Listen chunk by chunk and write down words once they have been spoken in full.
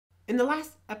In the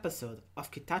last episode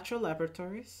of Kitatcho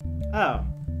Laboratories... Oh.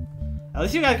 At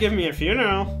least you guys give me a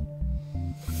funeral.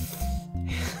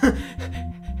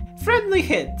 Friendly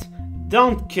hint.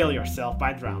 Don't kill yourself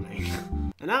by drowning.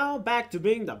 And now back to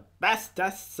being the best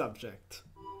test subject.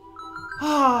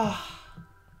 Ah.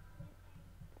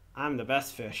 I'm the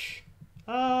best fish.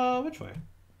 Which way?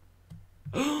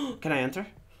 Can I enter?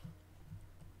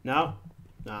 No?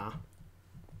 Nah.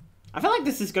 I feel like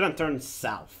this is gonna turn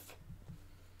south.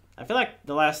 I feel like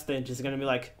the last stage is gonna be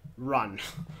like, run.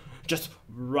 Just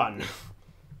run.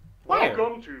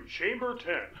 Welcome to Chamber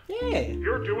 10. Yay.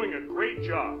 You're doing a great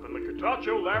job, and the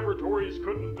Kitatcho Laboratories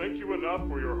couldn't thank you enough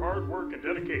for your hard work and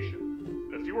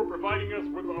dedication, as you are providing us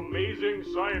with amazing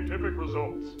scientific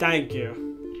results. Thank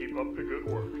you. Keep up the good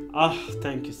work. Oh,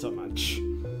 thank you so much.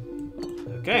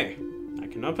 Okay, I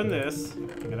can open this.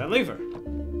 I got a lever.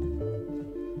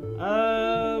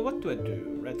 What do I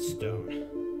do? Redstone.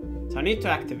 So I need to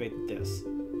activate this.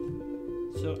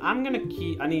 So I'm gonna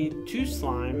I need 2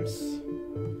 slimes.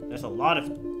 There's a lot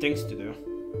of things to do.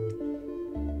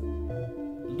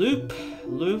 Loop,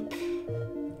 loop,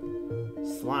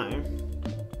 slime.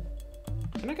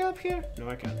 Can I go up here? No,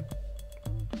 I can't.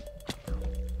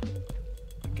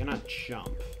 I cannot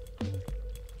jump.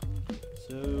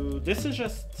 So this is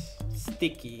just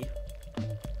sticky.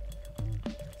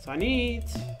 So I need...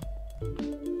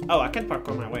 Oh, I can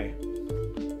parkour my way.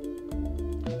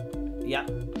 Yeah.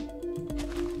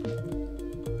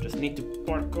 Just need to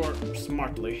parkour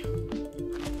smartly.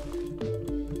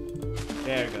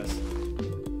 There it goes.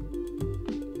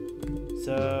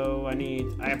 So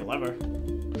I have a lever.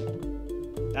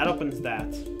 That opens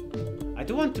that. I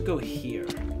do want to go here.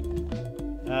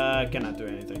 I cannot do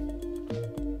anything.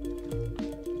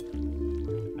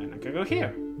 And I can go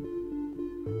here.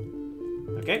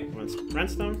 Okay,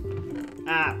 redstone.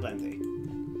 Ah, plenty.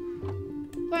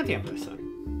 Plenty of redstone.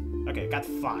 Okay, got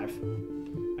 5.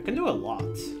 I can do a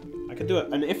lot. I can do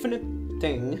an infinite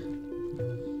thing.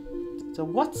 So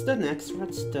what's the next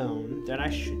redstone that I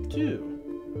should do?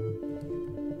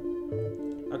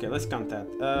 Okay, let's count that.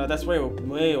 That's way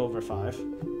over 5.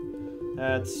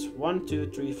 That's 1, 2,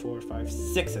 3, 4, 5,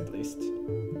 6 at least.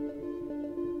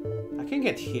 I can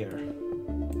get here.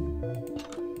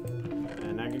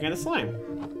 And I can get a slime.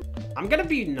 I'm gonna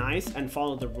be nice and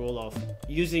follow the rule of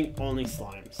using only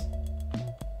slimes.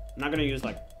 I'm not gonna use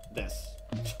like this.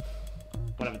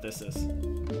 Whatever this is.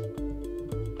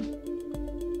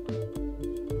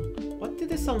 What did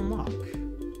this unlock?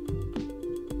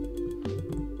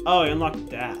 Oh, I unlocked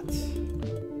that.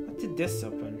 What did this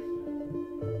open?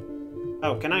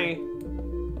 Oh, can I?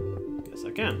 Yes,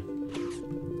 I can.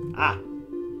 Ah,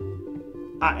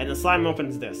 and the slime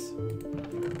opens this.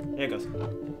 There it goes.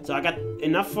 So I got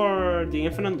enough for the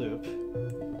infinite loop.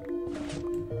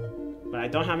 But I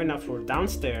don't have enough for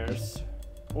downstairs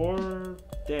or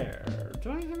there.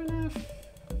 Do I have enough?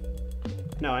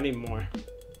 No, I need more.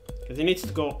 Because it needs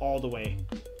to go all the way.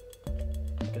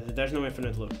 Because there's no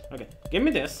infinite loop. Okay, give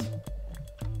me this.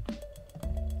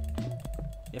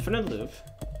 Infinite loop.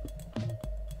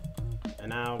 And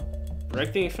now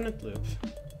break the infinite loop.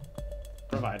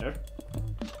 Provider.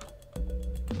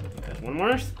 There's one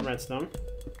more redstone.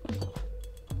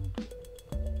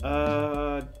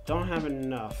 Don't have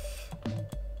enough.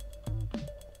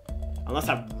 Unless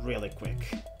I'm really quick.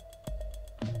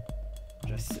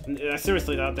 I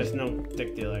seriously thought there's no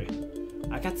big delay.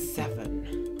 I got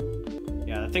 7.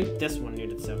 Yeah, I think this one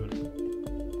needed 7.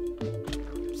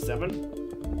 7?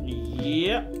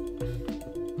 Yeah.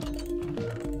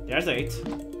 There's 8.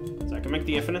 So I can make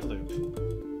the infinite loop.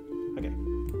 Okay.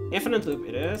 Infinite loop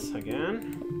it is,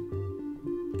 again.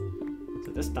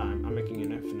 So this time I'm making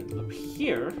an infinite loop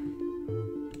here.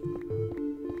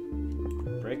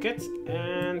 Break it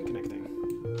and connecting.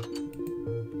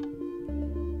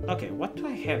 Okay, what do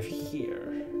I have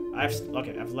here? I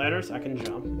have ladders, I can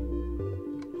jump.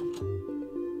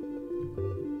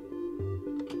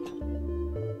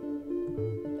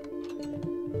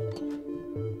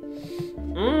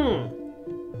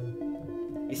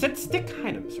 You said stick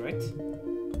items, right?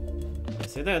 I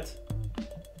said that.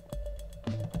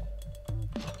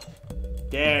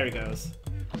 There he goes.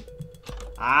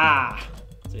 Ah!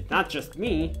 So it's not just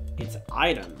me, it's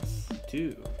items,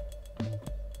 too.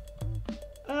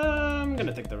 I'm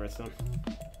gonna take the redstone.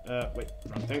 Wait,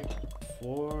 wrong thing.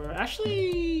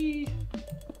 Actually...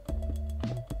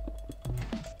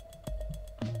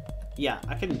 Yeah,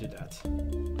 I can do that.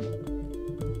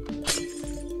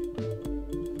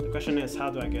 The question is, how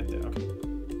do I get there? Okay.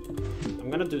 I'm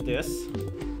gonna do this.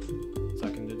 So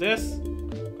I can do this.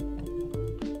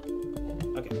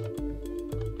 Okay.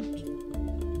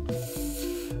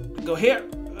 Go here.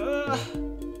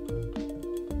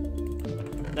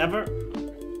 whatever.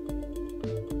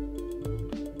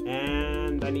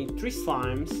 And I need 3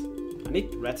 slimes. I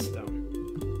need redstone.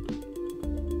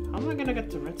 How am I gonna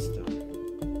get the redstone?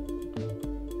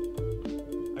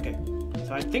 Okay,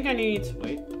 so I think I need...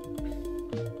 Wait.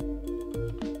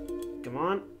 Come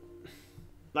on.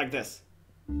 Like this.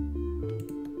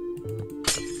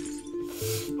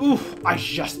 Ooh, I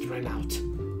just ran out.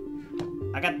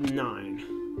 I got 9.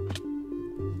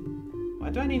 Why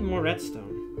do I need more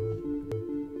redstone?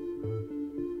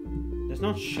 There's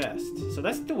no chest, so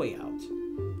that's the way out.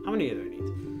 How many do I need?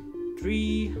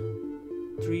 3,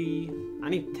 3, I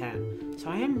need 10. So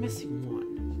I am missing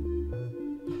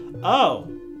 1. Oh!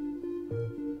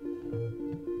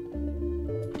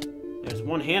 There's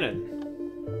one hidden.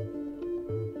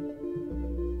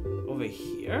 Over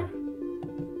here?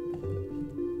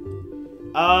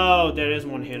 Oh, there is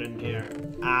one hidden here.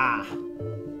 Ah.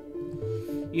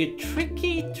 You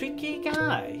tricky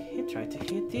guy. He tried to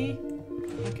hit the...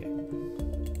 Okay.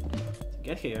 So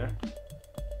get here.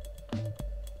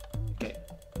 Okay.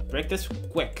 Break this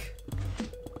quick.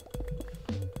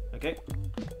 Okay.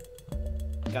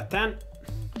 Got 10.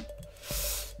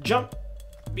 Jump.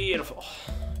 Beautiful.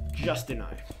 Just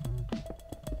enough.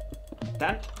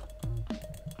 10.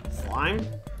 Slime.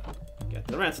 Get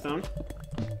the redstone.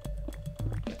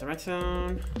 Get the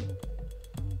redstone.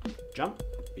 Jump.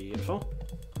 Beautiful.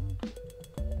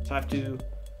 So I have to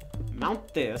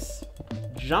mount this.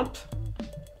 Jump.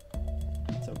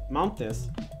 So mount this.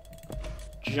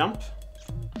 Jump.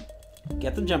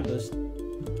 Get the jump boost.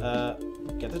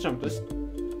 Get the jump boost.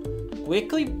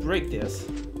 Quickly break this.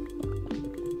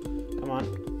 Come on.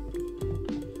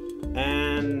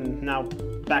 And now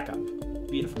back up.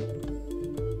 Beautiful.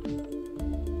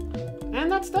 And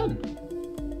that's done.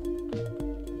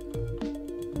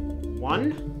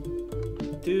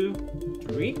 1, 2,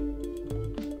 3.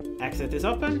 Exit is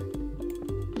open.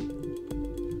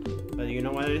 But you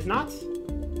know what it is not?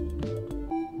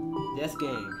 This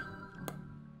game.